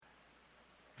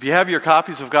If you have your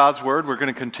copies of God's Word, we're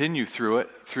going to continue through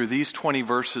these 20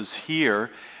 verses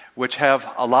here, which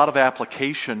have a lot of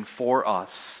application for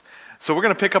us. So we're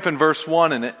going to pick up in verse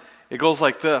 1, and it goes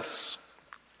like this.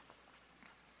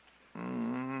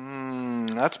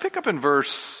 Let's pick up in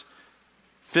verse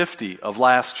 50 of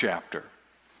last chapter.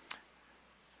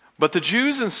 But the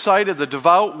Jews incited the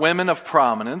devout women of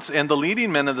prominence and the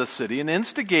leading men of the city and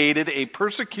instigated a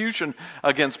persecution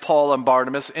against Paul and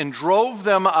Barnabas and drove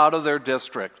them out of their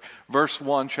district. Verse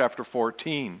 1, chapter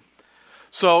 14.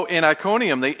 So in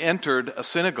Iconium they entered a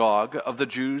synagogue of the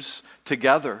Jews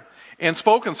together and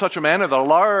spoke in such a manner that a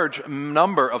large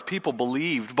number of people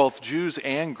believed, both Jews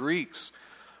and Greeks.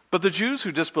 But the Jews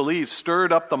who disbelieved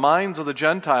stirred up the minds of the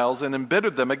Gentiles and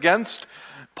embittered them against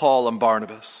Paul and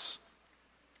Barnabas.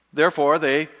 Therefore,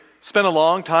 they spent a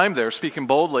long time there, speaking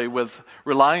boldly with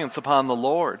reliance upon the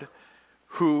Lord,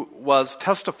 who was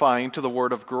testifying to the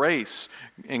word of grace,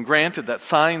 and granted that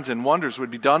signs and wonders would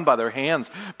be done by their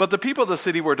hands. But the people of the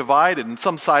city were divided, and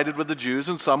some sided with the Jews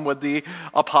and some with the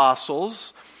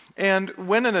apostles. And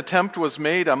when an attempt was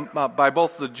made by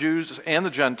both the Jews and the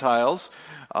Gentiles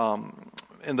and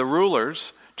the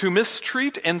rulers to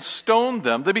mistreat and stone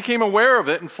them, they became aware of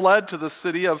it and fled to the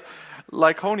city of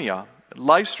Lycaonia,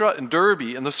 Lystra and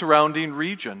Derbe and the surrounding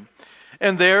region.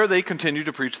 And there they continued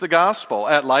to preach the gospel.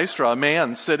 At Lystra, a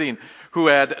man sitting who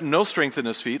had no strength in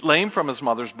his feet, lame from his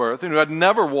mother's birth, and who had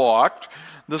never walked,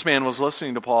 this man was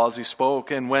listening to Paul as he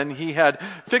spoke. And when he had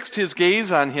fixed his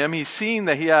gaze on him, he seen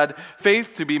that he had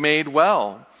faith to be made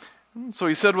well. So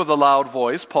he said with a loud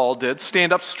voice, Paul did,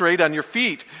 "Stand up straight on your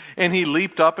feet." And he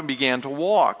leaped up and began to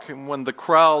walk. And when the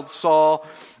crowd saw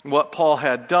what Paul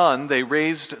had done, they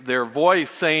raised their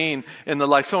voice, saying in the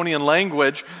Lycaonian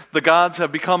language, "The gods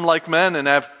have become like men and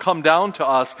have come down to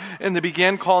us." And they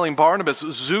began calling Barnabas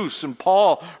Zeus and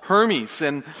Paul Hermes,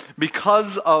 and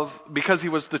because he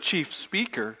was the chief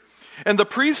speaker. And the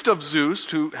priest of Zeus,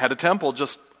 who had a temple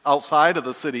just outside of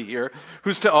the city here,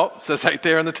 says right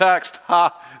there in the text,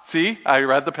 see, I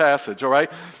read the passage, all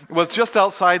right, was just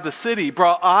outside the city,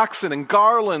 brought oxen and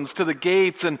garlands to the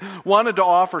gates and wanted to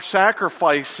offer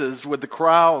sacrifices with the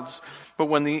crowds. But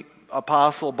when the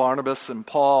apostle Barnabas and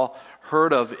Paul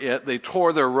heard of it, they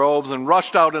tore their robes and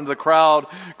rushed out into the crowd,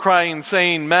 crying,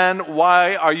 saying, "Men,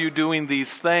 why are you doing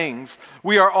these things?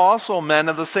 We are also men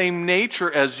of the same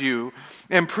nature as you,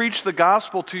 and preach the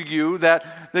gospel to you that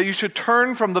you should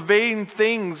turn from the vain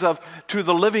things to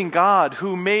the living God,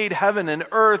 who made heaven and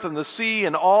earth and the sea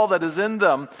and all that is in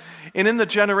them. And in the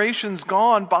generations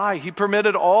gone by, he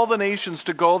permitted all the nations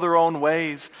to go their own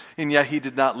ways, and yet he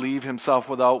did not leave himself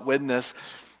without witness,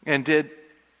 and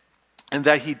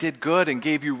that he did good and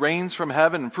gave you rains from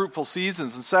heaven and fruitful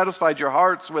seasons and satisfied your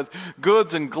hearts with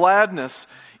goods and gladness."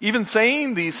 Even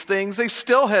saying these things, they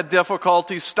still had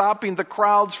difficulty stopping the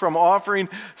crowds from offering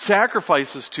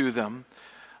sacrifices to them.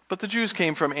 But the Jews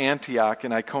came from Antioch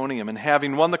and Iconium, and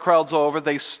having won the crowds over,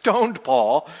 they stoned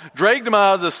Paul, dragged him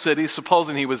out of the city,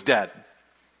 supposing he was dead.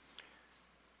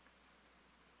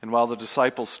 And while the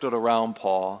disciples stood around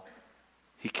Paul,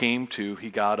 he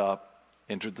got up,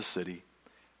 entered the city.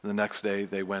 And the next day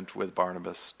they went with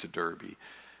Barnabas to Derbe.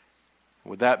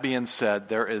 With that being said,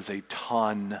 there is a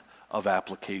ton of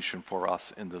application for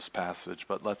us in this passage,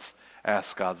 but let's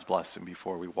ask God's blessing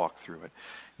before we walk through it.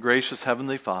 Gracious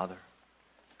Heavenly Father,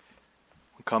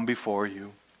 we come before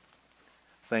you,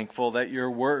 thankful that your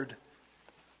word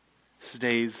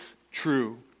stays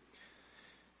true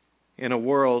in a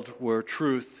world where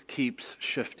truth keeps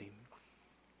shifting.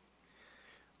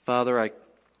 Father,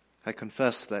 I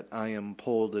confess that I am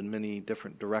pulled in many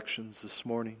different directions this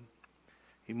morning,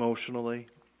 emotionally,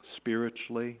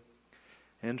 spiritually,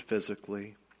 and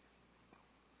physically.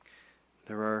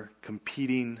 There are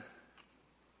a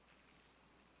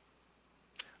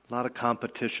lot of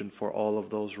competition for all of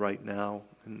those right now.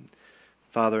 And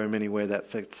Father, in many ways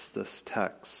that fits this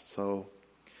text. So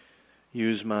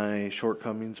use my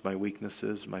shortcomings, my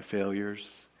weaknesses, my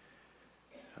failures,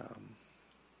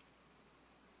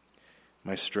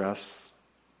 my stress.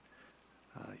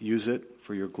 Use it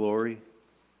for your glory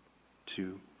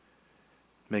to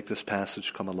make this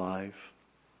passage come alive.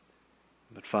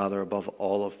 But Father, above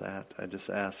all of that, I just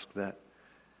ask that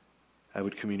I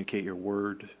would communicate your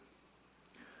word,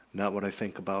 not what I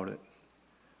think about it,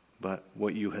 but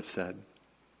what you have said.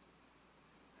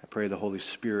 I pray the Holy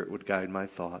Spirit would guide my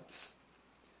thoughts.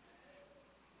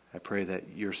 I pray that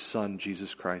your Son,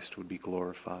 Jesus Christ, would be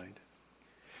glorified.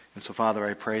 And so, Father,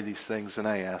 I pray these things and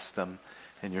I ask them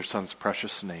in your Son's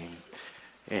precious name.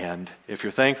 And if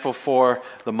you're thankful for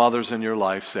the mothers in your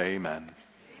life, say amen.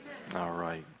 All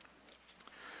right.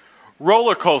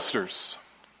 Roller coasters.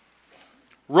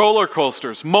 Roller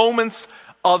coasters, moments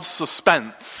of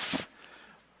suspense,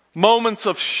 moments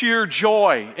of sheer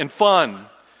joy and fun,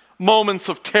 moments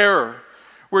of terror,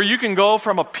 where you can go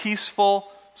from a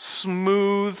peaceful,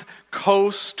 smooth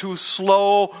coast to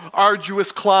slow,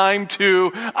 arduous climb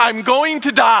to, I'm going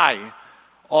to die,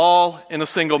 all in a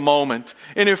single moment.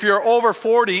 And if you're over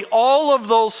 40, all of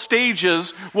those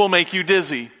stages will make you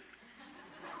dizzy.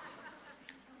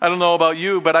 I don't know about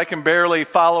you, but I can barely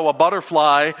follow a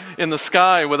butterfly in the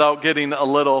sky without getting a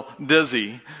little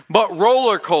dizzy. But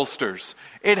roller coasters,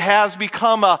 it has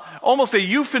become almost a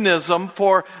euphemism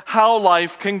for how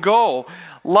life can go.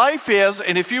 Life is,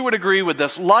 and if you would agree with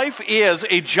this, life is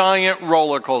a giant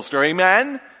roller coaster.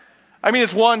 Amen? I mean,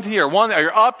 it's one here. One,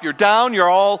 you're up, you're down, you're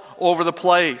all over the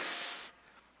place.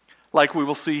 Like we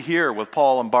will see here with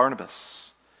Paul and Barnabas.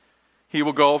 He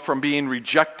will go from being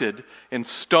rejected and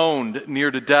stoned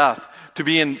near to death, to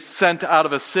being sent out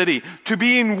of a city, to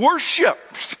being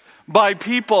worshipped by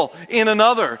people in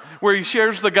another, where he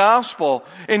shares the gospel.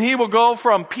 And he will go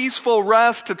from peaceful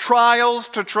rest to trials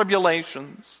to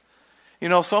tribulations. You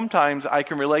know, sometimes I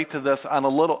can relate to this on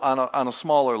a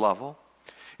smaller level.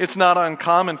 It's not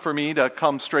uncommon for me to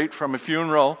come straight from a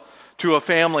funeral to a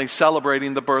family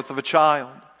celebrating the birth of a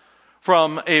child.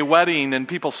 From a wedding and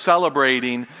people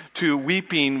celebrating to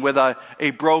weeping with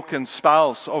a broken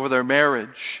spouse over their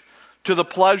marriage. To the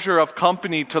pleasure of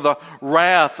company to the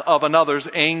wrath of another's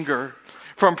anger.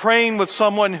 From praying with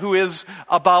someone who is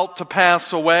about to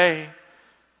pass away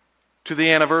to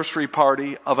the anniversary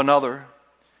party of another.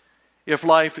 If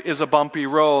life is a bumpy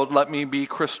road, let me be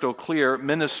crystal clear.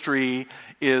 Ministry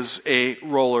is a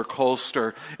roller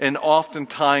coaster, and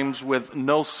oftentimes with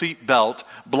no seatbelt,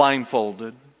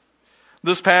 blindfolded.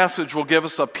 This passage will give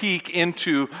us a peek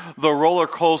into the roller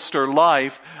coaster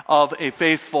life of a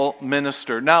faithful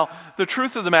minister. Now, the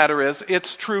truth of the matter is,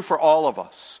 it's true for all of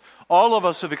us. All of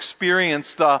us have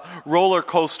experienced roller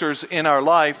coasters in our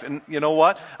life, and you know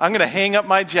what? I'm going to hang up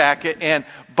my jacket, and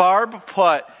Barb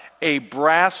put a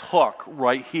brass hook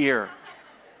right here.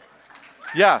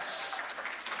 Yes.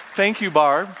 Thank you,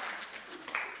 Barb.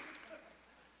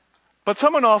 But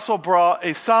someone also brought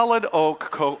a solid oak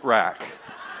coat rack.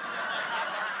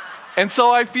 And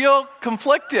so I feel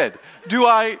conflicted. Do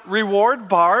I reward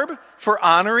Barb for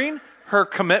honoring her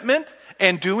commitment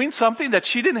and doing something that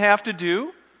she didn't have to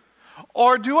do?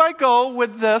 Or do I go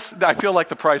with this? I feel like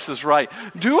the price is right.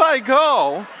 Do I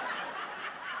go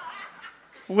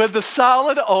with the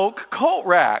solid oak coat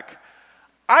rack?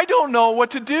 I don't know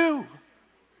what to do.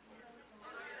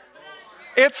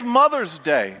 It's Mother's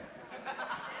Day.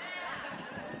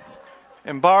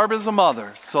 And Barb is a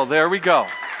mother, so there we go.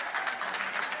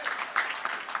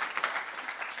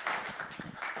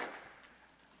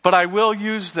 But I will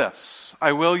use this.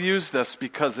 I will use this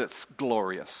because it's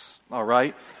glorious, all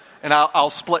right? And I'll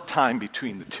split time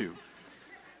between the two.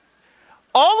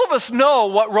 All of us know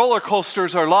what roller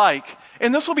coasters are like,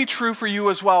 and this will be true for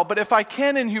you as well. But if I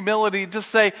can, in humility,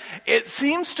 just say, it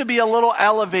seems to be a little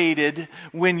elevated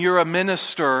when you're a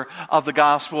minister of the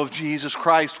gospel of Jesus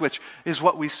Christ, which is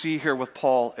what we see here with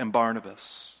Paul and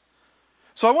Barnabas.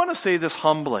 So I want to say this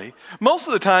humbly. Most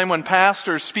of the time when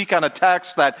pastors speak on a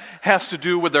text that has to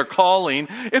do with their calling,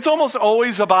 it's almost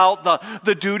always about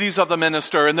the duties of the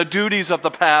minister and the duties of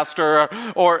the pastor,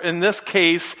 or in this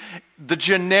case, the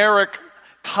generic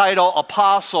title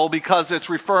apostle, because it's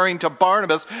referring to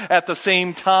Barnabas at the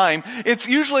same time. It's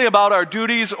usually about our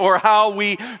duties or how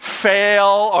we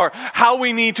fail or how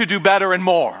we need to do better and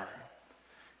more.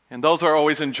 And those are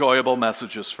always enjoyable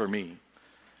messages for me.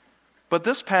 But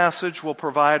this passage will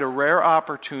provide a rare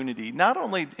opportunity, not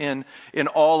only in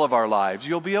all of our lives,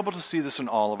 you'll be able to see this in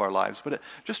all of our lives, but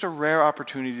just a rare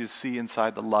opportunity to see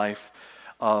inside the life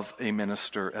of a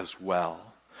minister as well.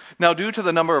 Now, due to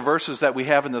the number of verses that we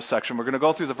have in this section, we're going to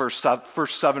go through the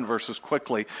first 7 verses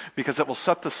quickly, because it will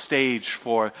set the stage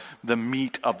for the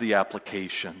meat of the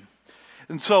application.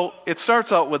 And so it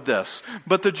starts out with this.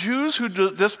 But the Jews who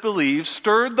disbelieved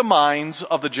stirred the minds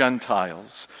of the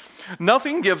Gentiles.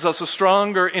 Nothing gives us a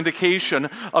stronger indication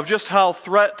of just how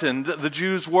threatened the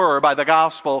Jews were by the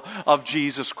gospel of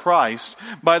Jesus Christ,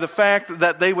 by the fact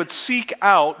that they would seek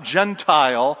out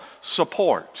Gentile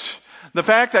support. The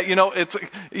fact that, it's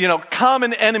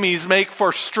common enemies make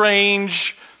for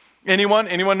strange.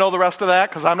 Anyone know the rest of that?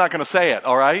 Because I'm not going to say it,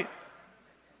 all right?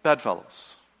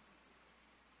 Bedfellows.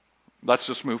 Let's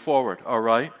just move forward, all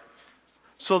right?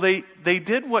 So they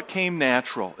did what came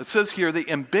natural. It says here, they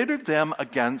embittered them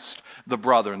against the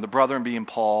brethren being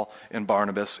Paul and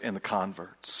Barnabas and the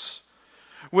converts.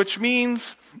 Which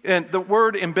means, and the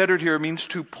word embittered here means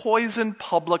to poison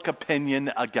public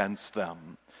opinion against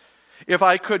them. If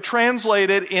I could translate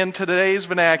it in today's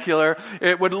vernacular,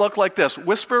 it would look like this: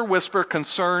 whisper, whisper,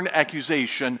 concern,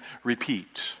 accusation,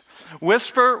 repeat.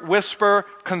 Whisper, whisper,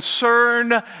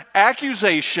 concern,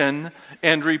 accusation,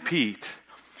 and repeat.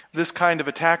 This kind of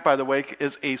attack, by the way,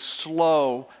 is a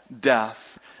slow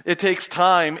death. It takes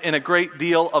time and a great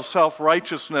deal of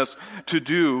self-righteousness to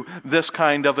do this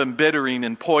kind of embittering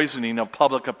and poisoning of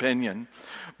public opinion.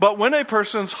 But when a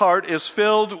person's heart is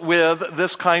filled with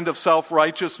this kind of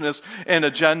self-righteousness and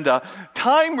agenda,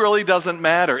 time really doesn't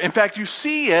matter. In fact, you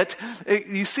see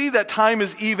that time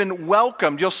is even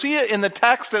welcomed. You'll see it in the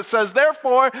text. It says,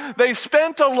 therefore, they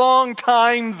spent a long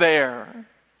time there.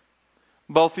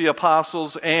 Both the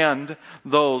apostles and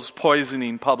those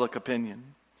poisoning public opinion.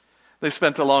 They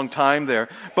spent a long time there.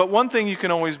 But one thing you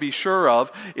can always be sure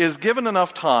of is, given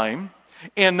enough time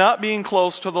and not being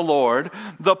close to the Lord,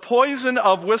 the poison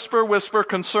of whisper, whisper,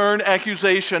 concern,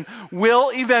 accusation will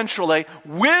eventually,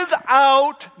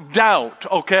 without doubt,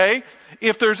 okay?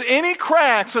 If there's any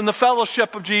cracks in the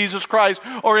fellowship of Jesus Christ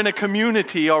or in a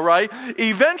community, all right,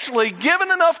 eventually, given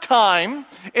enough time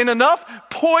and enough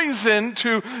poison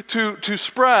to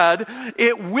spread,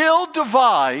 it will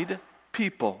divide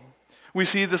people. We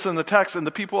see this in the text, and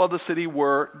the people of the city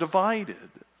were divided.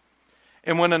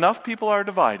 And when enough people are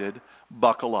divided,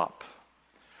 buckle up.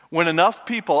 When enough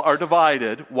people are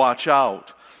divided, watch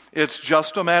out. It's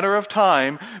just a matter of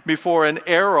time before an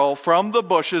arrow from the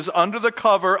bushes under the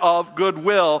cover of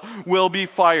goodwill will be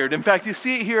fired. In fact, you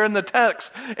see it here in the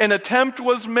text. An attempt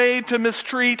was made to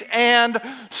mistreat and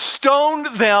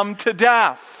stoned them to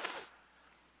death.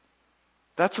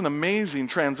 That's an amazing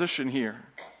transition here.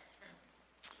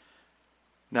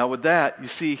 Now with that, you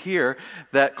see here,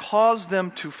 that caused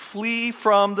them to flee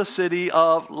from the city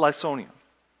of Lycaonia.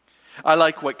 I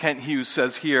like what Kent Hughes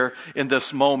says here in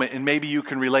this moment, and maybe you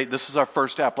can relate. This is our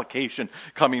first application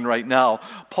coming right now.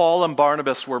 Paul and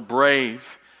Barnabas were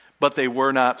brave, but they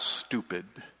were not stupid.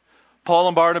 Paul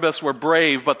and Barnabas were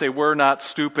brave, but they were not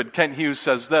stupid. Kent Hughes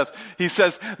says this. He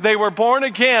says, they were born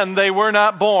again, they were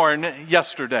not born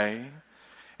yesterday.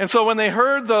 And so when they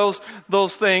heard those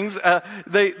things,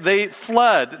 they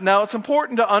fled. Now it's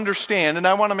important to understand, and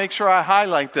I want to make sure I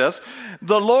highlight this.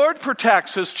 The Lord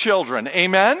protects His children.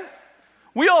 Amen?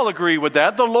 We all agree with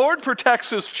that. The Lord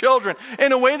protects His children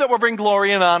in a way that will bring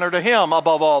glory and honor to Him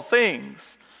above all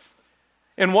things.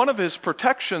 And one of His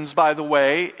protections, by the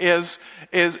way, is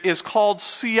called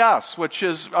CS, which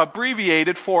is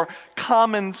abbreviated for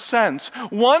common sense.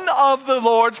 One of the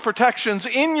Lord's protections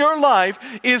in your life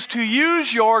is to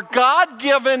use your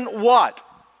God-given what?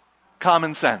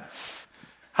 Common sense.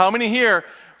 How many here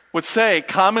would say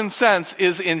common sense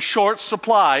is in short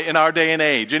supply in our day and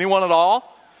age? Anyone at all?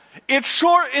 It's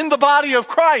short in the body of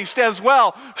Christ as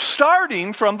well,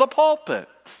 starting from the pulpit.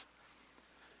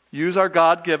 Use our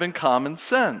God-given common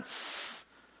sense.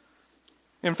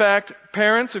 In fact,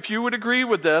 parents, if you would agree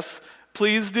with this,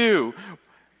 please do.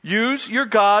 Use your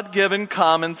God-given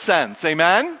common sense.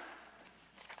 Amen?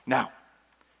 Now,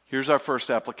 here's our first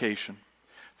application.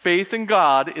 Faith in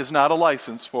God is not a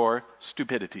license for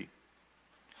stupidity.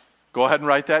 Go ahead and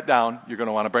write that down. You're going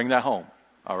to want to bring that home.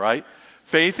 All right?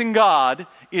 Faith in God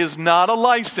is not a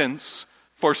license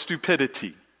for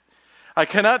stupidity. I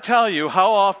cannot tell you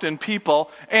how often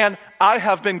people, and I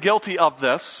have been guilty of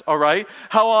this, all right,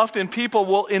 how often people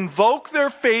will invoke their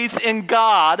faith in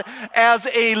God as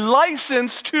a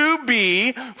license to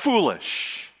be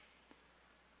foolish.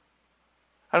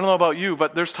 I don't know about you,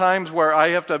 but there's times where I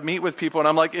have to meet with people and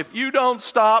I'm like, if you don't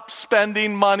stop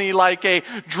spending money like a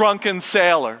drunken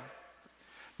sailor.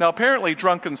 Now, apparently,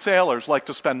 drunken sailors like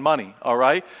to spend money, all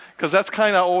right? Because that's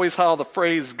kind of always how the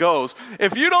phrase goes.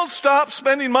 If you don't stop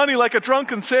spending money like a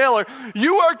drunken sailor,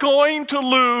 you are going to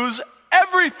lose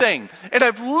everything. And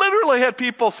I've literally had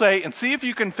people say, and see if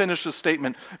you can finish the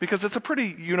statement, because it's a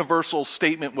pretty universal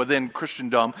statement within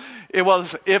Christendom. It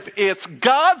was, if it's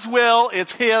God's will,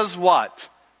 it's His what?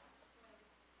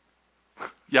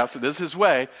 Yes, it is His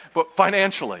way, but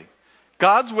financially.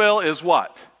 God's will is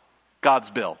what?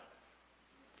 God's bill.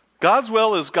 God's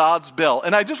will is God's bill.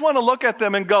 And I just want to look at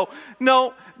them and go,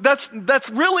 no, that's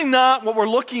really not what we're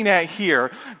looking at here.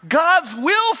 God's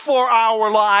will for our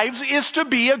lives is to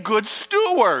be a good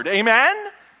steward. Amen?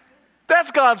 That's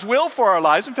God's will for our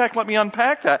lives. In fact, let me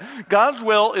unpack that. God's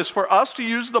will is for us to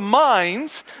use the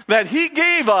minds that He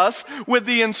gave us with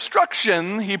the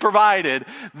instruction He provided.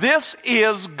 This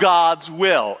is God's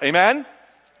will. Amen?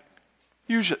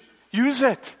 Use it. Use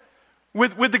it.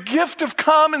 With the gift of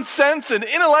common sense and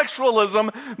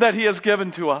intellectualism that He has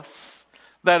given to us.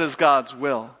 That is God's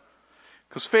will.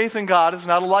 Because faith in God is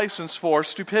not a license for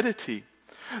stupidity.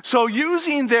 So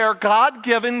using their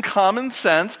God-given common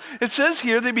sense, it says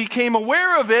here they became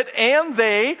aware of it and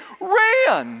they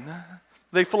ran.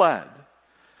 They fled.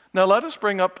 Now let us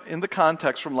bring up in the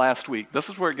context from last week. This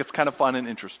is where it gets kind of fun and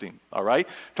interesting, all right?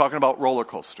 Talking about roller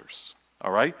coasters,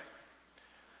 all right?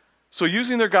 So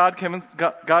using their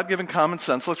God-given common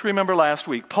sense, let's remember last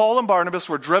week, Paul and Barnabas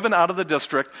were driven out of the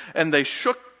district and they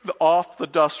shook off the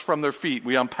dust from their feet.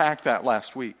 We unpacked that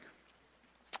last week.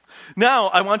 Now,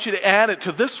 I want you to add it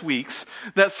to this week's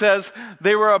that says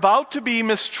they were about to be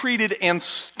mistreated and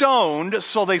stoned,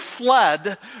 so they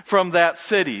fled from that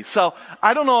city. So,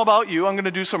 I don't know about you. I'm going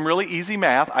to do some really easy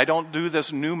math. I don't do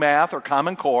this new math or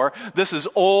Common Core. This is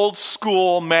old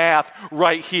school math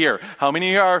right here. How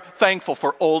many are thankful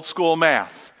for old school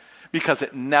math? Because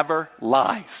it never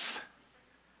lies.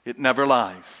 It never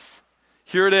lies.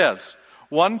 Here it is.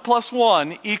 1 plus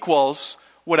 1 equals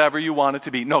whatever you want it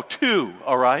to be. No, 2,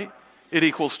 all right? It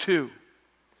equals 2.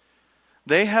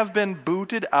 They have been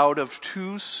booted out of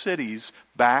 2 cities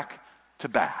back to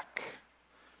back.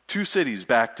 2 cities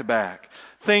back to back.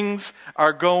 Things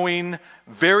are going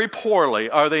very poorly,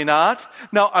 are they not?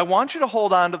 Now, I want you to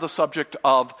hold on to the subject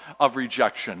of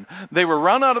rejection. They were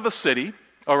run out of a city.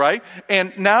 All right?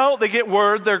 And now they get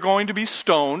word they're going to be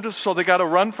stoned, so they got to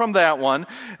run from that one.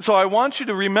 So I want you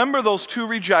to remember those 2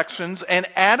 rejections and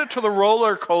add it to the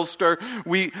roller coaster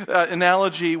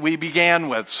analogy we began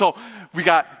with. So we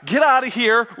got, get out of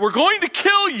here, we're going to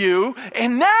kill you,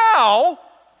 and now,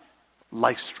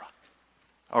 Lystra.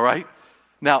 All right?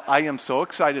 Now, I am so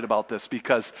excited about this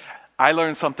because I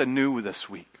learned something new this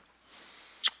week.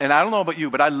 And I don't know about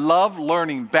you, but I love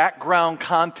learning background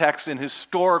context and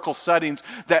historical settings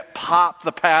that pop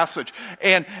the passage.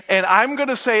 And I'm going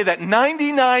to say that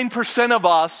 99% of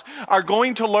us are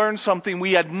going to learn something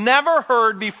we had never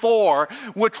heard before,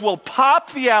 which will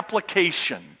pop the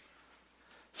application.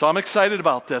 So I'm excited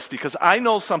about this because I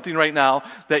know something right now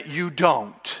that you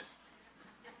don't.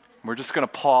 We're just going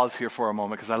to pause here for a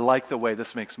moment because I like the way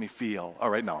this makes me feel. All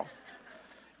right, no.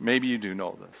 Maybe you do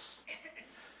know this.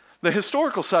 The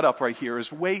historical setup right here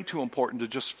is way too important to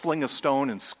just fling a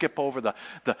stone and skip over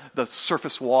the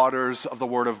surface waters of the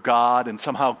Word of God and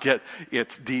somehow get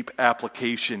its deep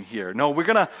application here. No, we're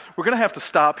gonna have to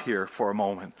stop here for a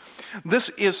moment. This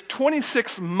is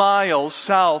 26 miles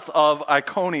south of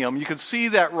Iconium. You can see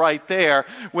that right there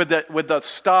with the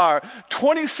star.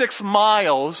 26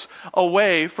 miles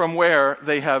away from where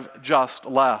they have just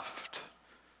left.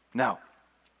 Now,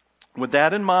 with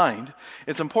that in mind,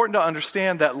 it's important to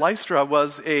understand that Lystra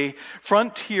was a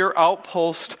frontier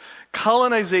outpost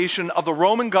colonization of the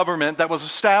Roman government that was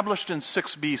established in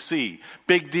 6 BC.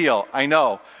 Big deal, I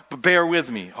know, but bear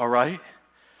with me, all right?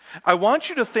 I want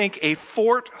you to think a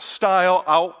fort-style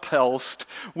outpost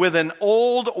with an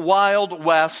old Wild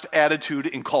West attitude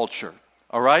and culture,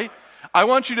 all right? I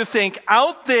want you to think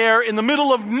out there in the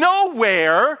middle of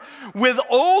nowhere with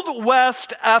Old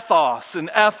West ethos and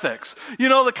ethics. You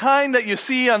know, the kind that you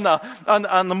see on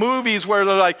the movies where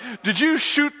they're like, did you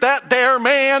shoot that there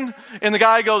man? And the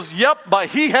guy goes, yep, but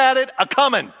he had it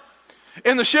a-coming.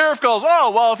 And the sheriff goes,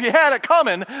 oh, well, if you had it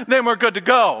coming, then we're good to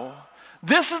go.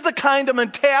 This is the kind of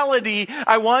mentality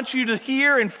I want you to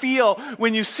hear and feel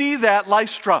when you see that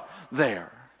Lystra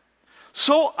there.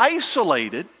 So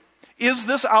isolated is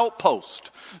this outpost.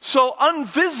 So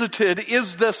unvisited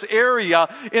is this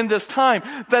area in this time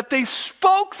that they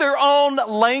spoke their own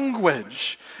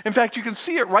language. In fact, you can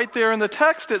see it right there in the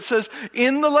text. It says,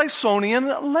 in the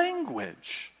Lysonian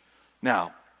language.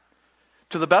 Now,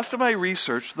 to the best of my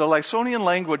research, the Lysonian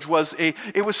language was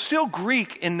still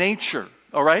Greek in nature,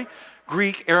 all right?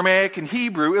 Greek, Aramaic, and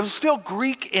Hebrew. It was still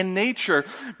Greek in nature,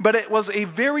 but it was a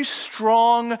very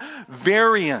strong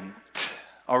variant,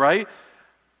 all right,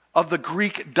 of the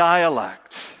Greek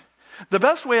dialect. The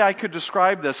best way I could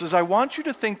describe this is I want you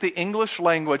to think the English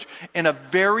language in a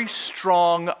very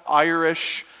strong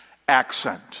Irish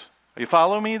accent. Are you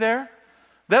following me there?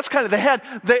 That's kind of,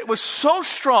 it was so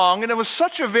strong and it was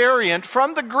such a variant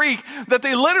from the Greek that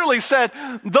they literally said,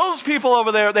 those people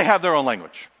over there, they have their own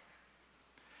language.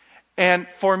 And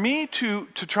for me to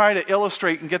try to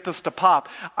illustrate and get this to pop,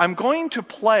 I'm going to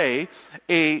play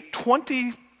a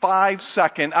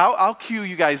 25-second, I'll cue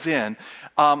you guys in.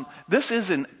 This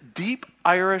is a deep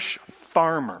Irish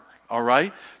farmer, all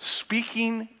right,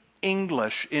 speaking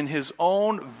English in his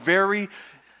own very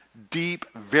deep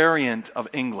variant of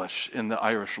English in the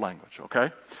Irish language,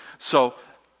 okay? So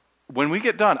when we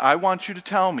get done, I want you to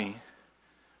tell me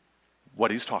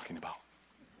what he's talking about.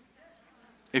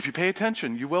 If you pay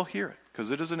attention, you will hear it, because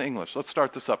it is in English. Let's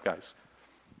start this up, guys.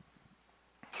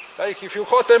 Like, if you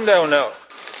cut them down now,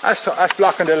 that's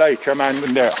blocking the light, your man,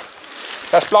 in there.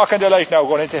 That's blocking the light now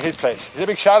going into his place. There's a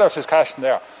big shadow that's casting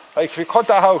there. Like if you cut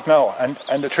that out now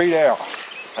and the tree there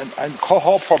and cut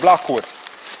up for blockwood,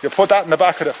 you put that in the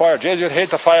back of the fire. Jesus, you'd hit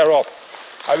the fire up.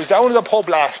 I was down in the pub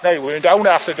last night. We were down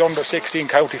after the under 16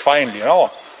 county final, you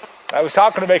know. I was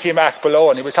talking to Mickey Mack below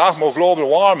and he was talking about global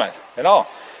warming, you know.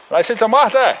 And I said to him,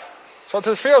 what there? So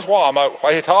it feels warm out.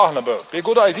 What are you talking about? Be a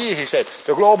good idea, he said.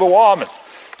 The global warming.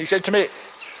 He said to me,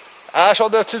 so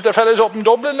this is the fellas up in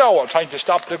Dublin now are trying to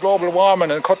stop the global warming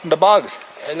and cutting the bogs.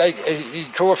 Like, he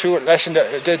threw a few less in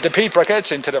the peat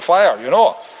briquettes into the fire, you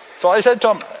know. So I said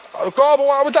to him, global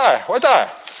warming, what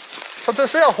there? So it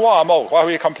feels warm out. What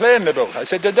were you complaining about? I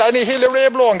said, did Danny Hill a Ray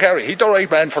Blow and Kerry? He's the right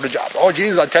man for the job. Oh,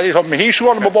 Jesus, I'll tell you something. He's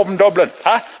sure him above in Dublin.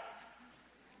 Huh?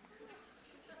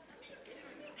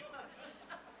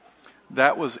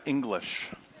 That was English.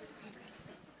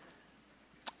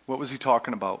 What was he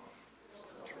talking about?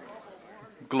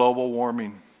 Global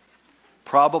warming.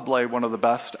 Probably one of the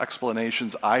best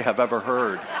explanations I have ever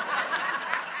heard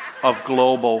of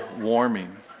global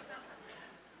warming.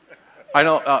 I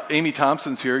know Amy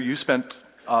Thompson's here. You spent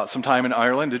some time in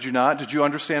Ireland, did you not? Did you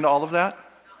understand all of that?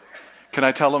 Can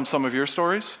I tell them some of your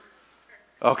stories?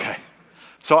 Okay.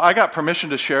 So I got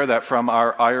permission to share that from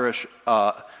our Irish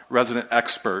resident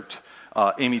expert,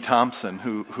 Amy Thompson,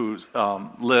 who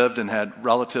lived and had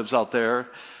relatives out there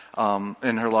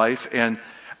in her life. And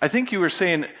I think you were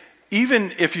saying,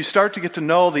 even if you start to get to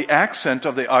know the accent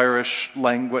of the Irish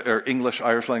language, or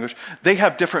English-Irish language, they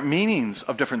have different meanings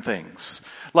of different things.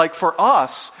 Like for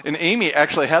us, and Amy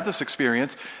actually had this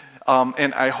experience,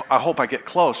 and I hope I get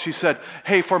close. She said,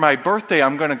 hey, for my birthday,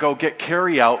 I'm going to go get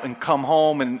carry-out and come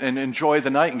home and enjoy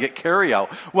the night and get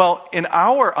carry-out. Well, in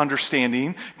our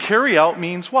understanding, carry-out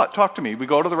means what? Talk to me. We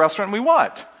go to the restaurant and we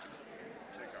what?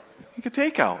 You get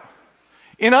take-out.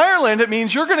 In Ireland, it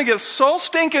means you're going to get so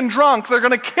stinking drunk, they're going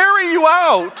to carry you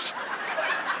out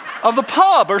of the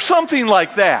pub or something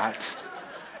like that.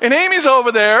 And Amy's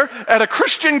over there at a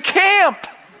Christian camp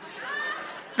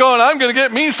going, I'm going to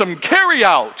get me some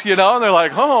carry-out, you know. And they're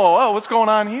like, oh, what's going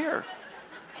on here?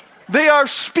 They are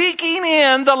speaking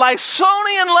in the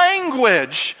Lysonian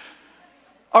language.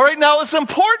 All right, now it's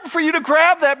important for you to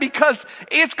grab that because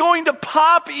it's going to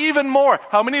pop even more.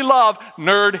 How many love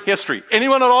nerd history?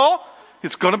 Anyone at all?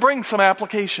 It's going to bring some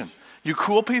application. You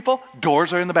cool people,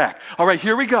 doors are in the back. All right,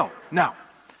 here we go. Now,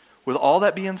 with all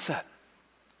that being said,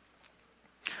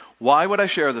 why would I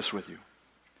share this with you?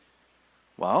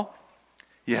 Well,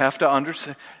 you have to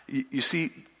understand. You see,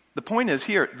 the point is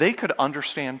here, they could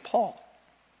understand Paul.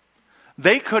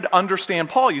 They could understand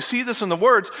Paul. You see this in the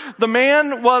words. The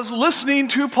man was listening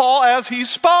to Paul as he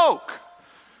spoke.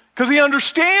 Because he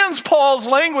understands Paul's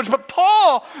language, but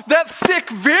Paul, that thick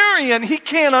variant, he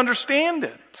can't understand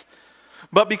it.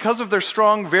 But because of their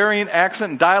strong variant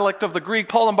accent and dialect of the Greek,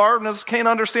 Paul and Barnabas can't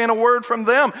understand a word from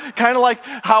them. Kind of like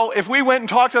how if we went and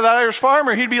talked to that Irish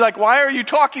farmer, he'd be like, why are you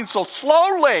talking so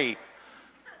slowly?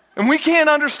 And we can't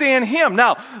understand him.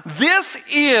 Now, this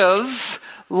is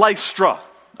Lystra,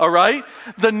 all right?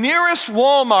 The nearest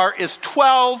Walmart is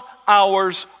 12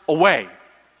 hours away.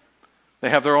 They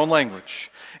have their own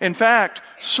language. In fact,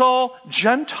 so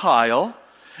Gentile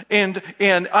and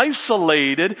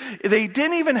isolated, they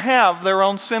didn't even have their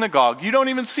own synagogue. You don't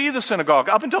even see the synagogue.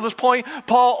 Up until this point,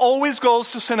 Paul always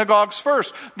goes to synagogues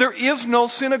first. There is no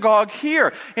synagogue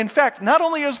here. In fact, not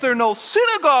only is there no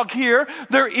synagogue here,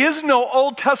 there is no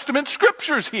Old Testament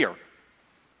scriptures here.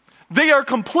 They are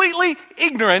completely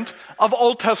ignorant of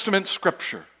Old Testament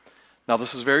scripture. Now,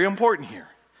 this is very important here.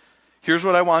 Here's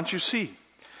what I want you to see.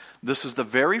 This is the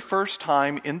very first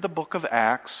time in the book of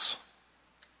Acts,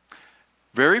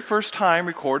 very first time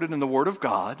recorded in the Word of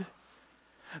God,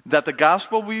 that the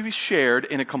gospel will be shared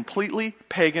in a completely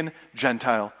pagan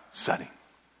Gentile setting.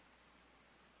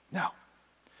 Now,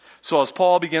 so as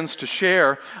Paul begins to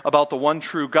share about the one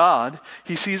true God,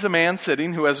 he sees a man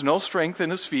sitting who has no strength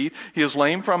in his feet. He is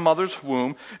lame from mother's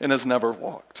womb and has never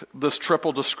walked. This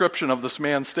triple description of this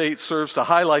man's state serves to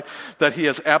highlight that he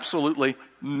has absolutely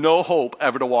no hope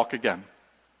ever to walk again.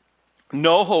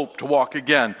 No hope to walk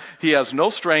again. He has no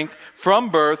strength from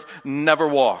birth, never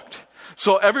walked.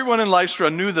 So everyone in Lystra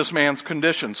knew this man's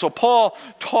condition. So Paul,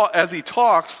 as he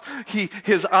talks,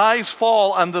 his eyes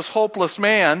fall on this hopeless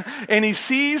man, and he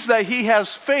sees that he has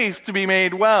faith to be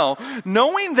made well,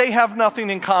 knowing they have nothing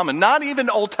in common, not even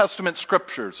Old Testament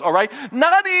scriptures, all right?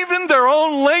 Not even their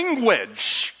own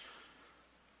language.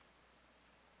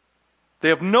 They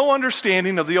have no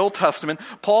understanding of the Old Testament.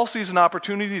 Paul sees an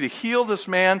opportunity to heal this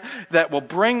man that will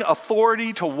bring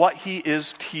authority to what he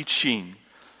is teaching.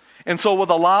 And so with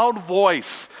a loud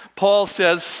voice, Paul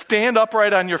says, stand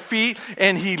upright on your feet.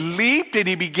 And he leaped and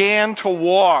he began to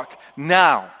walk.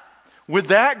 Now, with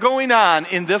that going on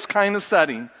in this kind of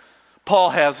setting,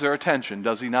 Paul has their attention,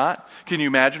 does he not? Can you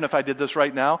imagine if I did this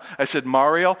right now? I said,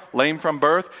 Mario, lame from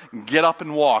birth, get up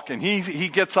and walk. And he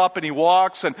gets up and he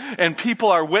walks, and people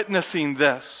are witnessing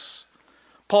this.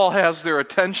 Paul has their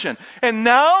attention. And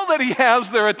now that he has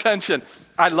their attention,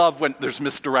 I love when there's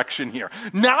misdirection here.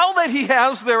 Now that he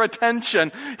has their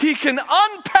attention, he can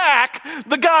unpack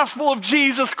the gospel of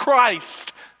Jesus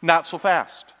Christ. Not so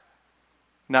fast.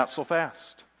 Not so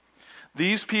fast.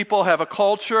 These people have a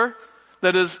culture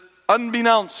that is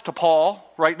unbeknownst to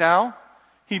Paul right now.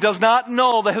 He does not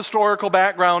know the historical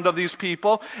background of these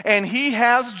people, and he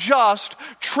has just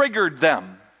triggered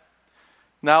them.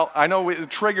 Now, I know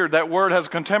triggered, that word has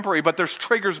contemporary, but there's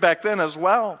triggers back then as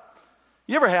well.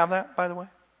 You ever have that, by the way?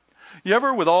 You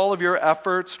ever, with all of your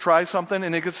efforts, try something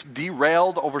and it gets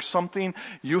derailed over something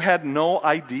you had no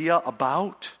idea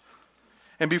about?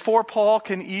 And before Paul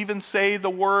can even say the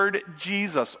word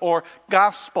Jesus or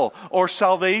gospel or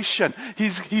salvation, he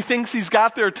thinks he's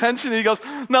got their attention, and he goes,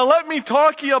 now let me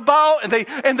talk to you about,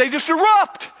 and they just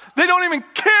erupt. They don't even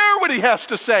care what he has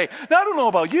to say. Now, I don't know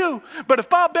about you, but if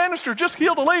Bob Bannister just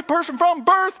healed a lame person from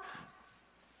birth,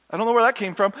 I don't know where that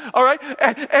came from, all right?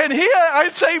 And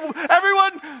I'd say,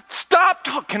 everyone, stop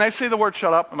talking. Can I say the word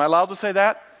shut up? Am I allowed to say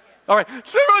that? All right,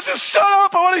 so everyone just shut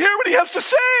up. I want to hear what he has to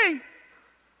say.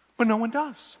 But no one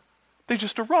does. They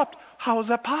just erupt. How is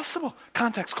that possible?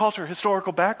 Context, culture,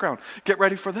 historical background. Get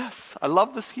ready for this. I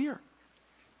love this here.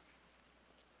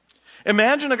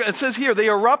 Imagine, it says here, they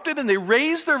erupted and they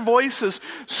raised their voices,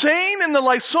 saying in the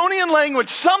Lysonian language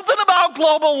something about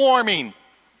global warming.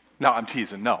 No, I'm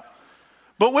teasing, no.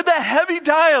 But with that heavy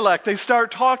dialect, they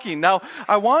start talking. Now,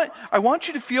 I want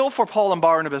you to feel for Paul and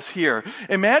Barnabas here.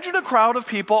 Imagine a crowd of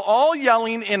people all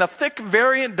yelling in a thick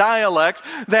variant dialect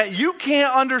that you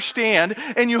can't understand,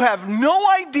 and you have no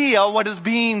idea what is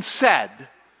being said.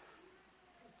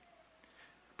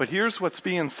 But here's what's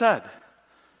being said.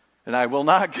 And I will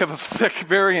not give a thick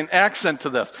variant accent to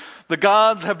this. The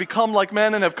gods have become like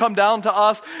men and have come down to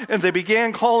us, and they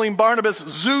began calling Barnabas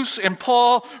Zeus and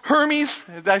Paul Hermes.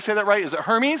 Did I say that right? Is it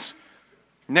Hermes?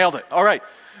 Nailed it. All right.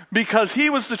 Because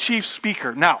he was the chief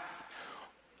speaker. Now,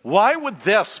 why would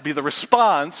this be the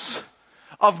response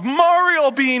of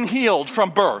Mario being healed from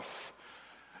birth?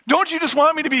 Don't you just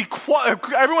want me to be quiet,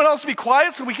 everyone else to be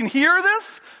quiet so we can hear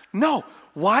this? No.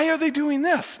 Why are they doing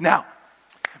this? Now,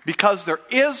 because there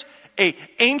is an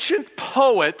ancient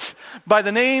poet by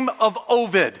the name of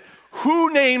Ovid.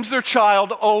 Who names their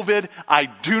child Ovid? I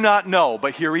do not know,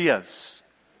 but here he is.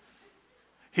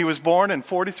 He was born in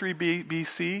 43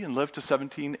 BC and lived to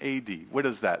 17 AD. What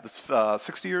is that? That's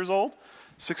 60 years old?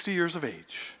 60 years of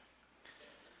age.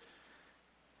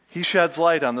 He sheds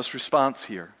light on this response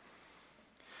here.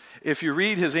 If you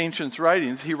read his ancient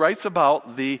writings, he writes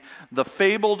about the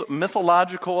fabled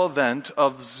mythological event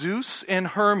of Zeus and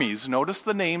Hermes. Notice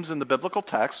the names in the biblical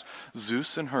text,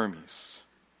 Zeus and Hermes.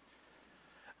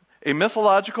 A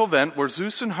mythological event where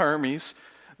Zeus and Hermes,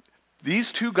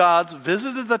 these two gods,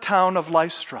 visited the town of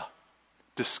Lystra,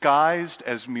 disguised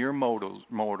as mere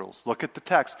mortals. Look at the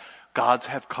text. Gods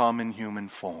have come in human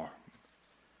form.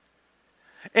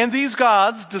 And these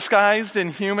gods, disguised in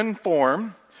human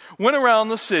form, went around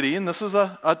the city, and this is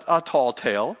a tall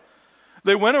tale.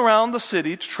 They went around the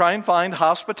city to try and find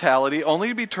hospitality, only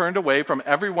to be turned away from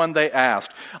everyone they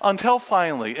asked, until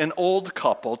finally an old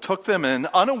couple took them in,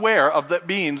 unaware of that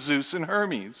being Zeus and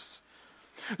Hermes.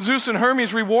 Zeus and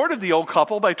Hermes rewarded the old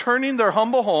couple by turning their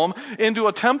humble home into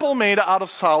a temple made out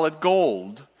of solid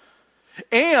gold.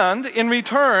 And in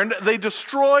return, they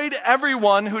destroyed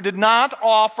everyone who did not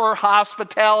offer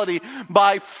hospitality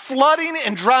by flooding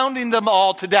and drowning them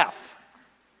all to death.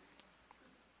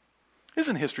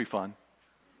 Isn't history fun?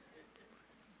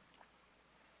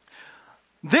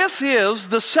 This is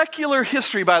the secular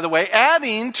history, by the way,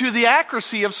 adding to the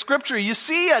accuracy of Scripture. You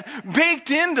see it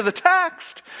baked into the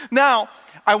text. Now,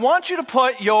 I want you to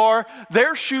put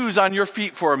their shoes on your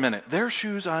feet for a minute. Their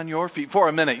shoes on your feet for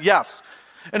a minute, yes.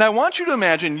 And I want you to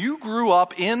imagine you grew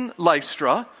up in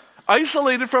Lystra,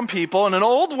 isolated from people, in an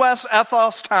old West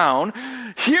ethos town,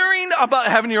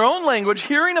 having your own language,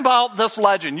 hearing about this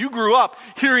legend. You grew up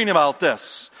hearing about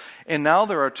this. And now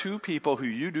there are two people who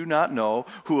you do not know,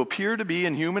 who appear to be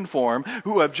in human form,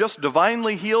 who have just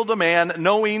divinely healed a man,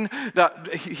 knowing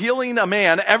that healing a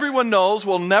man everyone knows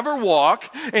will never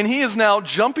walk, and he is now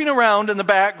jumping around in the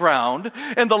background.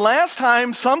 And the last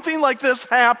time something like this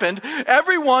happened,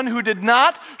 everyone who did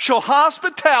not show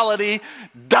hospitality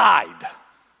died.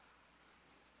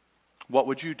 What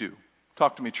would you do?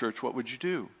 Talk to me, church. What would you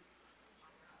do?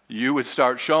 you would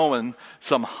start showing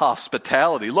some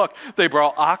hospitality. Look, they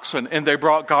brought oxen and they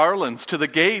brought garlands to the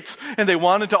gates, and they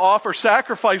wanted to offer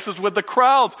sacrifices with the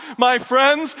crowds. My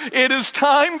friends, it is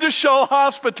time to show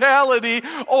hospitality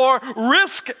or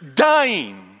risk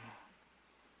dying.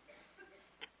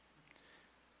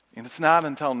 And it's not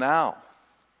until now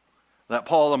that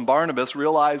Paul and Barnabas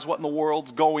realize what in the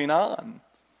world's going on.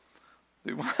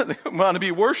 They want to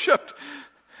be worshipped.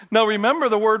 Now remember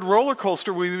the word roller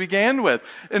coaster we began with.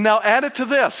 And now add it to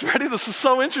this. Ready? This is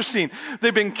so interesting.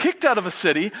 They've been kicked out of a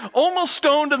city, almost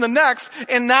stoned in the next,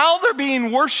 and now they're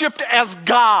being worshipped as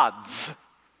gods.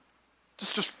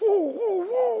 Just whoa, whoa,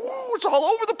 whoa, whoa. It's all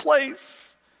over the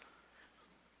place.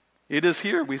 It is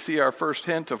here we see our first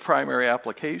hint of primary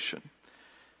application.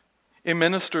 A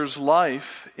minister's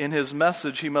life, in his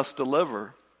message he must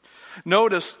deliver.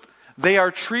 Notice, they are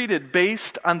treated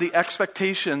based on the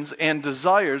expectations and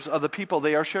desires of the people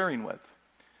they are sharing with.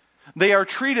 They are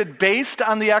treated based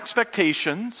on the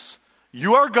expectations.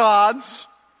 You are gods,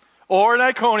 or in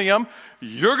Iconium,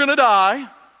 you're going to die.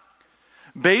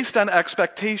 Based on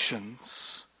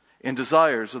expectations and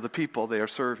desires of the people they are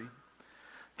serving.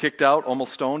 Kicked out,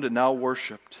 almost stoned, and now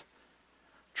worshipped.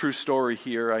 True story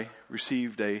here, I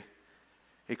received a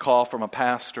call from a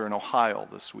pastor in Ohio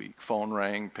this week. Phone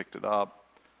rang, picked it up.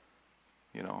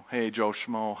 You know, hey, Joe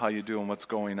Schmo, how you doing? What's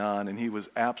going on? And he was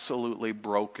absolutely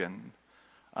broken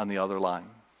on the other line.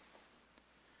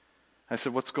 I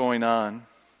said, what's going on?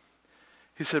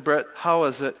 He said, Brett, how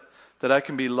is it that I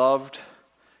can be loved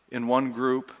in one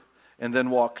group and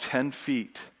then walk 10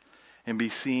 feet and be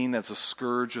seen as a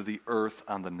scourge of the earth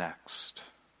on the next?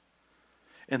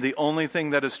 And the only thing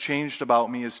that has changed about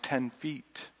me is 10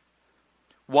 feet.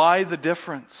 Why the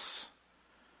difference?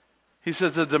 He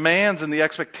says the demands and the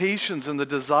expectations and the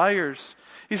desires.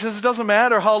 He says it doesn't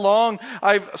matter how long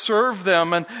I've served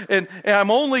them and I'm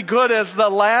only good as the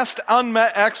last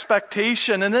unmet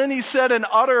expectation. And then he said in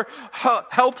utter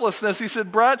helplessness, he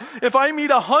said, Brett, if I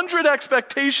meet 100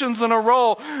 expectations in a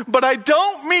row, but I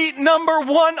don't meet number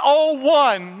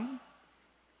 101,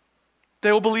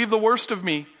 they will believe the worst of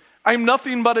me. I'm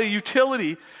nothing but a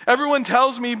utility. Everyone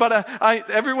tells me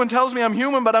I'm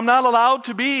human, but I'm not allowed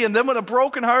to be. And then with a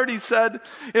broken heart, he said,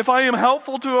 if I am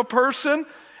helpful to a person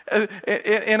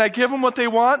and I give them what they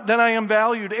want, then I am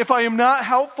valued. If I am not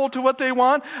helpful to what they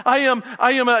want, I am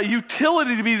a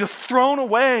utility to be thrown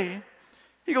away.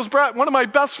 He goes, Brett, one of my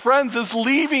best friends is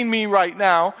leaving me right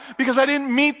now because I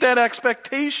didn't meet that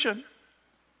expectation.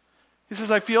 He says,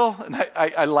 I feel, and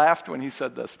I laughed when he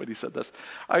said this, but he said this,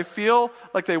 I feel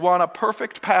like they want a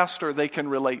perfect pastor they can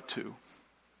relate to.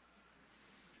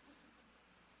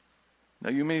 Now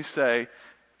you may say,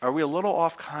 are we a little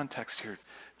off context here?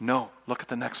 No, look at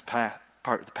the next part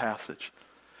of the passage.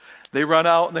 They run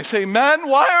out and they say, men,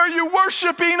 why are you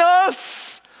worshiping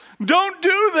us? Don't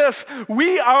do this.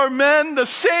 We are men the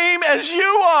same as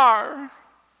you are.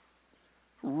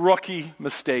 Rookie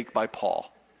mistake by Paul.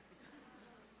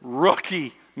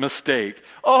 Rookie mistake.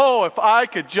 Oh, if I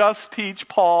could just teach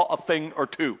Paul a thing or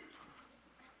two,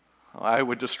 I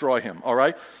would destroy him, all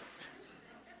right?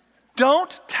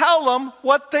 Don't tell them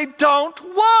what they don't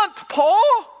want, Paul.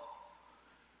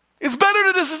 It's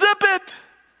better to just zip it.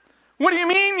 What do you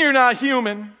mean you're not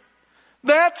human?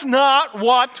 That's not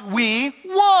what we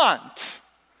want.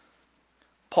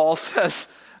 Paul says,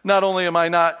 not only am I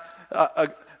not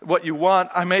what you want,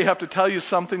 I may have to tell you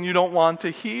something you don't want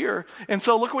to hear. And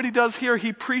so look what he does here.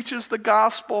 He preaches the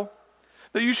gospel.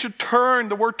 That you should turn,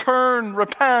 the word turn,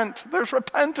 repent. There's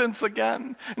repentance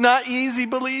again. Not easy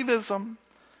believism.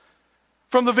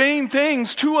 From the vain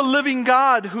things to a living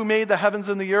God who made the heavens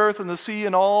and the earth and the sea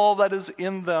and all that is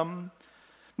in them.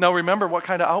 Now remember what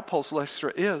kind of outpost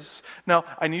Lystra is. Now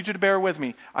I need you to bear with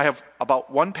me. I have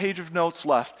about 1 page of notes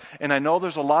left, and I know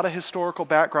there's a lot of historical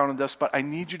background in this, but I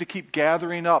need you to keep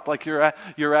gathering up like you're at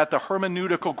the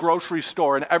hermeneutical grocery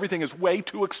store and everything is way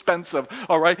too expensive,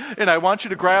 all right? And I want you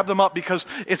to grab them up because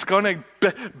it's going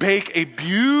to bake a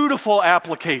beautiful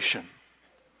application.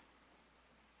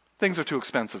 Things are too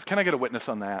expensive. Can I get a witness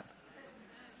on that?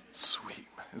 Sweet.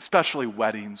 Especially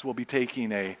weddings. We'll be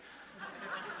taking an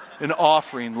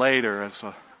offering later as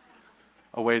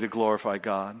a way to glorify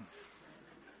God.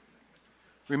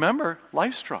 Remember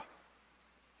Lystra,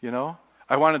 you know?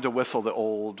 I wanted to whistle the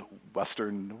old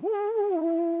Western,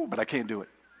 woo, but I can't do it.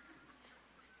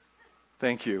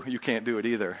 Thank you. You can't do it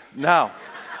either. Now,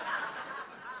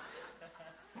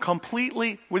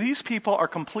 these people are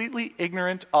completely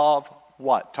ignorant of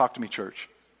what? Talk to me, church.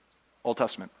 Old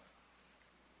Testament.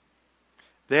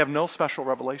 They have no special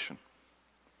revelation.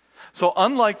 So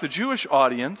unlike the Jewish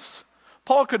audience,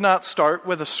 Paul could not start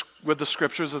with the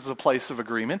scriptures as a place of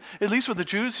agreement. At least with the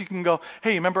Jews, he can go,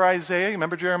 hey, you remember Isaiah? You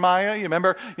remember Jeremiah? You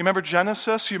remember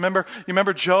Genesis? You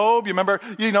remember Job? You remember,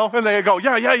 and they go,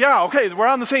 yeah, okay, we're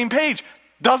on the same page.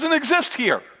 Doesn't exist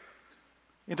here.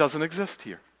 It doesn't exist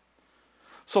here.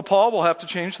 So Paul will have to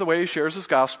change the way he shares his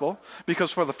gospel,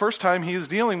 because for the first time he is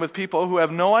dealing with people who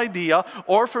have no idea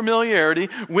or familiarity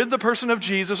with the person of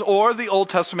Jesus or the Old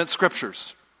Testament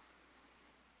scriptures.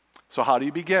 So how do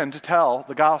you begin to tell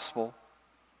the gospel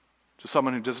to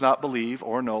someone who does not believe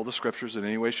or know the scriptures in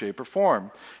any way, shape, or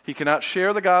form? He cannot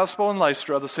share the gospel in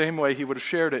Lystra the same way he would have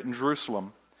shared it in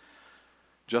Jerusalem.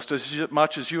 Just as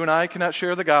much as you and I cannot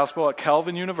share the gospel at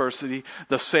Calvin University,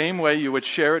 the same way you would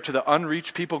share it to the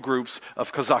unreached people groups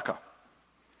of Kozaka.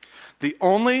 The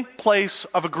only place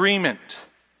of agreement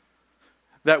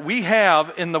that we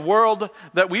have in the world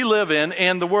that we live in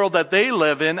and the world that they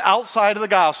live in outside of the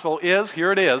gospel is,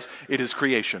 here it is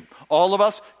creation. All of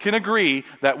us can agree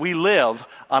that we live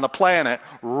on a planet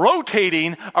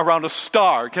rotating around a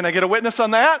star. Can I get a witness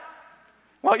on that?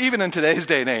 Well, even in today's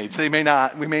day and age, we may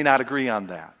not agree on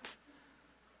that.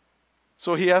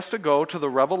 So he has to go to the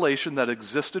revelation that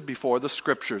existed before the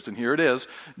scriptures, and here it is,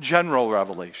 general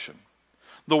revelation.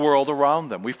 The world around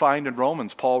them. We find in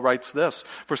Romans, Paul writes this,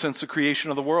 for since the creation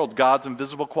of the world, God's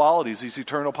invisible qualities, his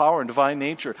eternal power and divine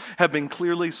nature, have been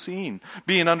clearly seen,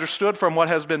 being understood from what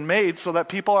has been made, so that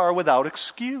people are without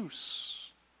excuse.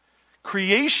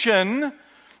 Creation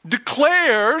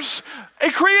declares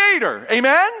a creator.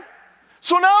 Amen?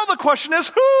 So now the question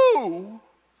is, who?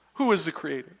 Who is the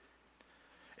creator?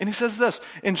 And he says this,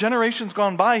 in generations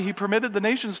gone by, he permitted the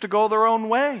nations to go their own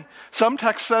way. Some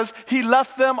text says he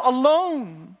left them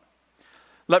alone.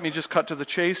 Let me just cut to the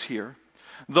chase here.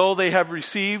 Though they have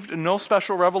received no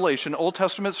special revelation, Old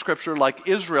Testament scripture like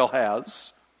Israel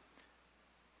has,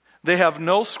 they have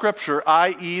no scripture,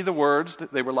 i.e. the words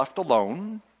that they were left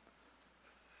alone.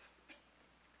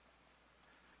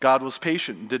 God was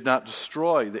patient and did not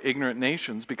destroy the ignorant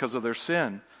nations because of their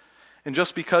sin. And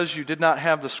just because you did not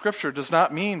have the scripture does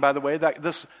not mean, by the way, that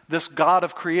this God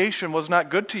of creation was not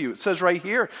good to you. It says right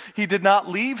here, he did not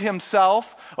leave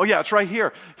himself. Oh yeah, it's right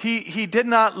here. He did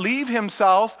not leave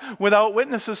himself without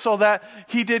witnesses, so that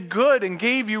he did good and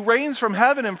gave you rains from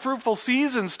heaven and fruitful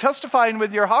seasons, testifying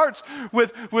with your hearts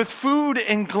with food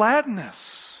and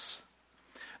gladness.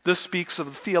 This speaks of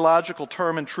the theological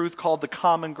term and truth called the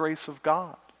common grace of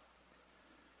God.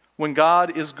 When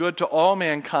God is good to all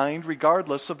mankind,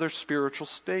 regardless of their spiritual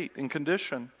state and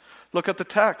condition. Look at the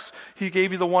text. He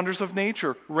gave you the wonders of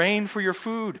nature, rain for your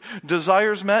food,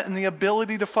 desires met, and the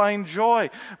ability to find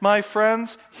joy. My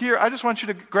friends, here, I just want you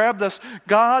to grab this.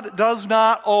 God does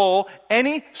not owe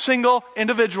any single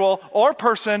individual or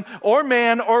person or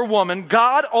man or woman.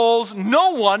 God owes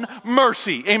no one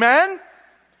mercy. Amen?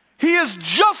 He is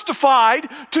justified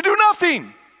to do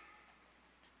nothing.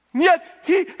 Yet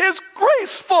he is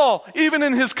graceful, even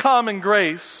in his common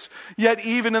grace. Yet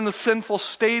even in the sinful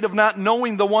state of not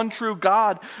knowing the one true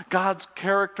God, God's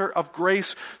character of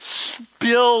grace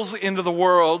spills into the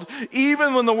world,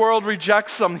 even when the world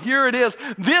rejects him. Here it is.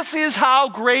 This is how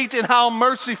great and how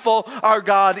merciful our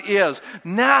God is.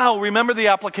 Now, remember the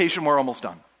application. We're almost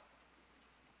done.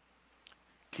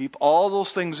 Keep all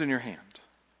those things in your hand.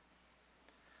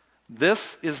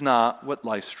 This is not what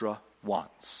Lystra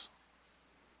wants.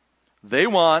 They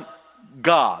want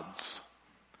gods.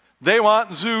 They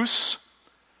want Zeus.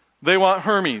 They want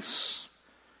Hermes.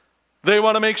 They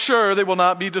want to make sure they will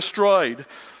not be destroyed.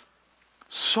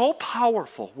 So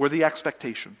powerful were the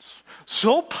expectations.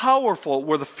 So powerful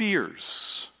were the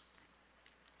fears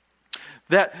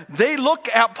that they look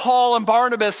at Paul and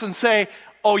Barnabas and say,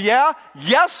 oh yeah?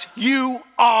 Yes, you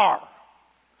are.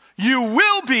 You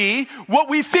will be what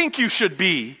we think you should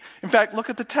be. In fact,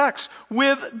 look at the text.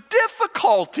 With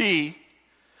difficulty,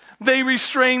 they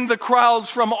restrained the crowds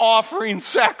from offering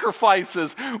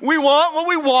sacrifices. We want what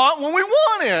we want when we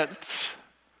want it.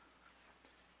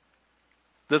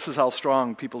 This is how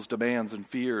strong people's demands and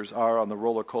fears are on the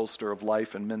roller coaster of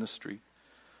life and ministry.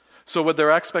 So with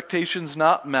their expectations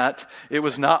not met, it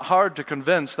was not hard to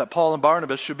convince that Paul and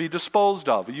Barnabas should be disposed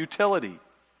of, a utility.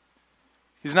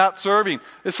 He's not serving.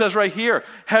 It says right here,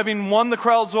 having won the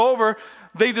crowds over,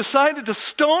 they decided to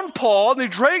stone Paul, and they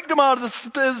dragged him out of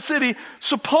the city,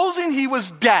 supposing he was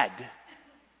dead.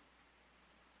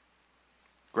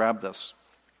 Grab this.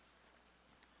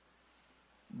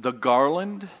 The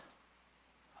garland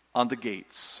on the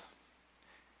gates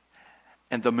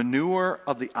and the manure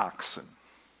of the oxen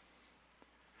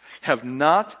have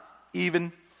not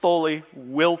even fully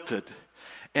wilted.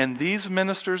 And these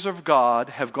ministers of God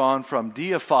have gone from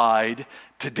deified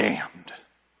to damned.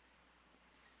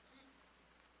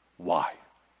 Why?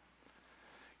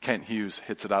 Kent Hughes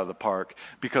hits it out of the park.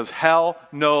 Because hell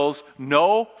knows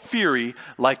no fury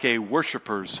like a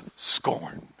worshiper's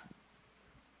scorn.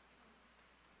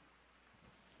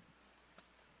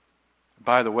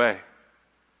 By the way,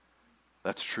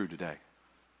 that's true today.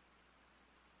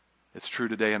 It's true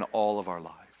today in all of our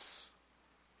lives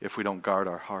if we don't guard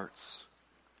our hearts.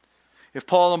 If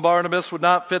Paul and Barnabas would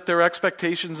not fit their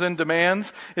expectations and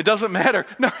demands, it doesn't matter.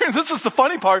 No, this is the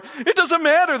funny part. It doesn't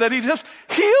matter that he just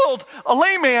healed a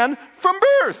layman from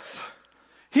birth.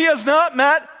 He has not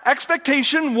met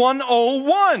expectation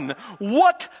 101.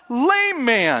 What lame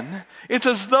man? It's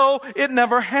as though it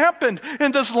never happened.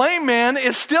 And this lame man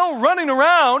is still running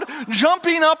around,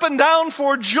 jumping up and down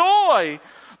for joy.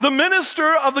 The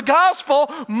minister of the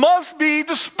gospel must be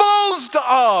disposed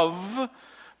of.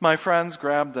 My friends,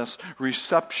 grab this.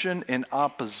 Reception and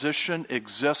opposition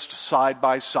exist side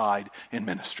by side in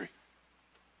ministry.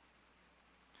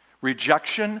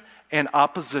 Rejection and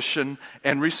opposition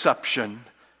and reception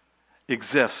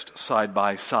exist side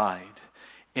by side.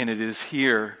 And it is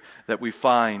here that we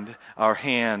find our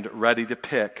hand ready to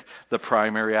pick the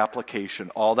primary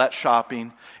application. All that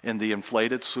shopping in the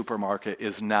inflated supermarket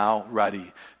is now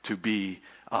ready to be,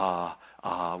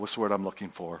 what's the word I'm looking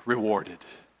for? Rewarded.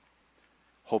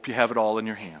 Hope you have it all in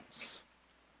your hands.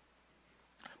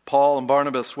 Paul and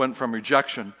Barnabas went from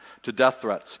rejection to death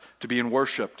threats, to being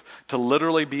worshipped, to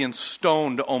literally being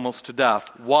stoned almost to death.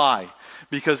 Why?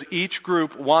 Because each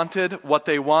group wanted what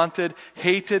they wanted,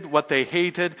 hated what they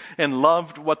hated, and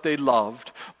loved what they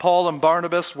loved. Paul and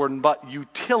Barnabas were but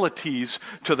utilities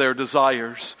to their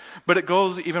desires. But it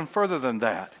goes even further than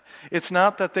that. It's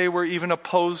not that they were even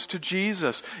opposed to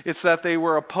Jesus. It's that they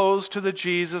were opposed to the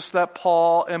Jesus that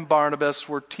Paul and Barnabas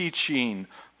were teaching.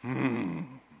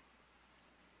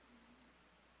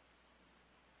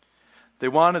 They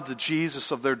wanted the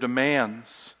Jesus of their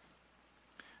demands.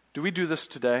 Do we do this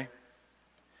today?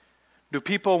 Do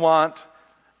people want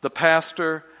the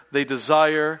pastor they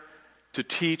desire to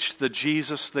teach the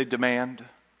Jesus they demand?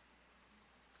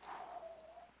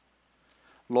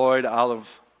 Lloyd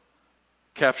Olive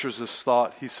captures this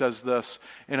thought. He says this: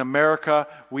 in America,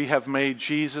 we have made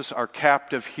Jesus our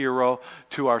captive hero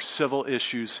to our civil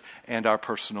issues and our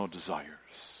personal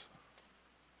desires.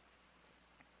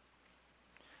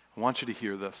 I want you to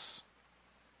hear this.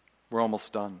 We're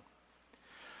almost done.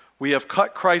 We have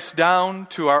cut Christ down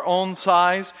to our own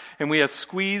size, and we have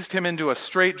squeezed him into a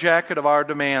straitjacket of our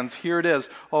demands. Here it is.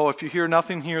 Oh, if you hear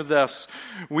nothing, hear this.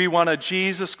 We want a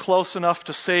Jesus close enough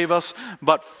to save us,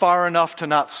 but far enough to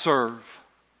not serve.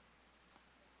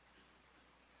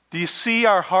 Do you see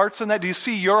our hearts in that? Do you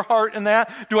see your heart in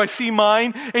that? Do I see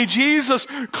mine? A Jesus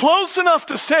close enough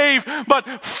to save,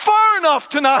 but far enough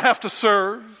to not have to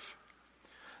serve.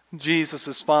 Jesus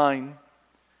is fine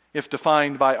if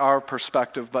defined by our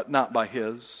perspective, but not by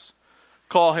his.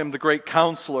 Call him the great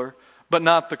counselor, but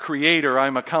not the creator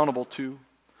I'm accountable to.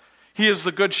 He is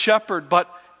the good shepherd,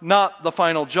 but not the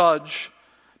final judge.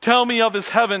 Tell me of his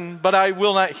heaven, but I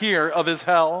will not hear of his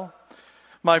hell.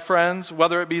 My friends,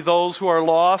 whether it be those who are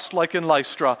lost like in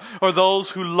Lystra, or those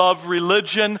who love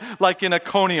religion like in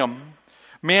Iconium,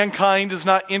 mankind is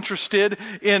not interested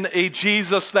in a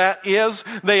Jesus that is.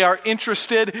 They are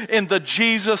interested in the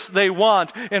Jesus they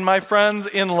want. And my friends,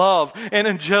 in love and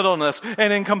in gentleness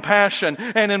and in compassion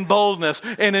and in boldness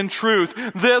and in truth.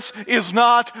 This is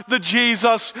not the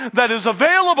Jesus that is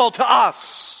available to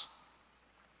us.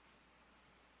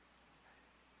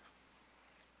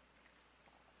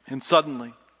 And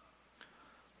suddenly,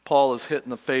 Paul is hit in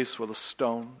the face with a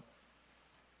stone.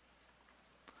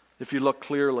 If you look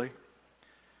clearly,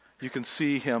 you can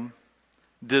see him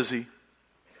dizzy.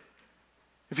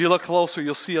 If you look closer,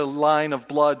 you'll see a line of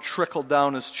blood trickle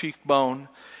down his cheekbone.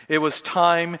 It was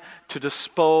time to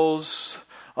dispose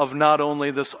of not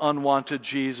only this unwanted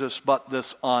Jesus, but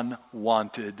this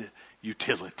unwanted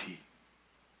utility.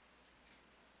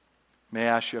 May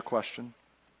I ask you a question?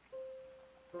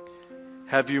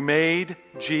 Have you made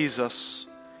Jesus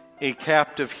a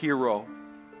captive hero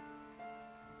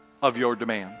of your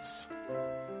demands,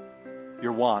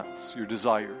 your wants, your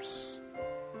desires?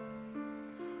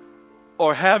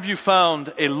 Or have you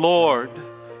found a Lord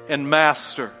and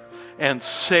Master and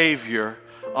Savior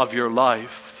of your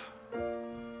life?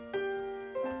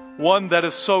 One that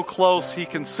is so close he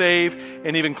can save,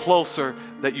 and even closer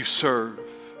that you serve.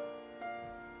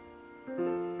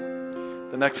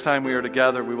 The next time we are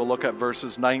together, we will look at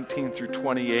verses 19 through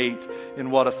 28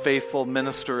 in what a faithful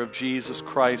minister of Jesus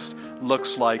Christ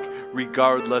looks like,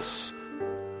 regardless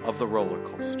of the roller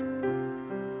coaster.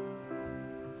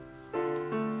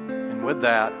 And with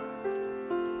that,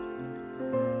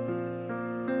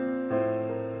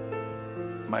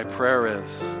 My prayer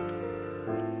is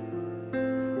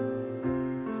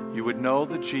you would know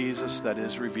the Jesus that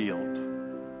is revealed,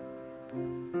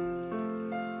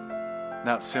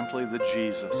 not simply the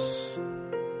Jesus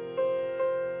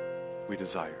we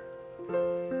desire.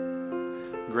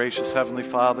 Gracious Heavenly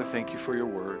Father, thank you for your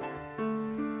word.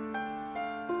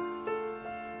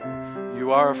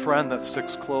 You are a friend that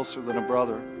sticks closer than a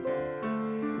brother,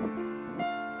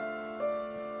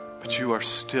 but you are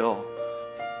still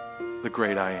the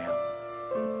great I am.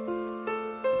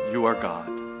 You are God.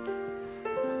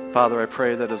 Father, I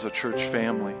pray that as a church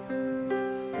family,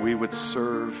 we would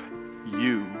serve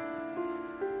you,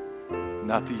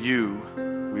 not the you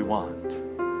we want.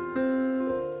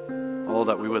 Oh,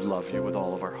 that we would love you with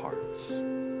all of our hearts.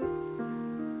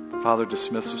 Father,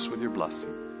 dismiss us with your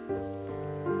blessing.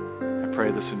 I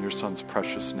pray this in your Son's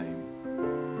precious name.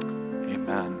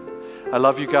 Amen. I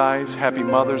love you guys. Happy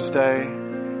Mother's Day.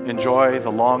 Enjoy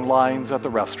the long lines at the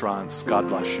restaurants. God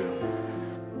bless you.